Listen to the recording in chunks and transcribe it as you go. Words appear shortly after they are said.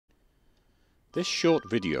This short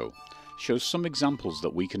video shows some examples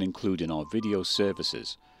that we can include in our video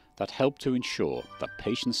services that help to ensure that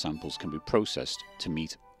patient samples can be processed to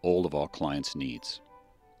meet all of our clients' needs.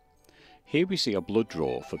 Here we see a blood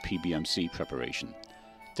draw for PBMC preparation,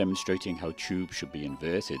 demonstrating how tubes should be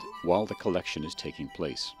inverted while the collection is taking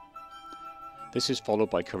place. This is followed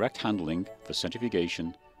by correct handling for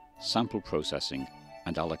centrifugation, sample processing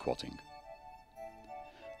and aliquoting.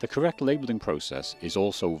 The correct labeling process is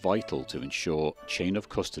also vital to ensure chain of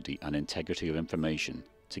custody and integrity of information,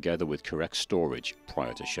 together with correct storage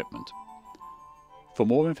prior to shipment. For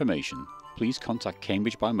more information, please contact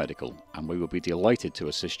Cambridge Biomedical and we will be delighted to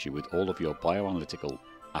assist you with all of your bioanalytical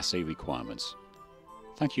assay requirements.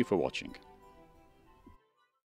 Thank you for watching.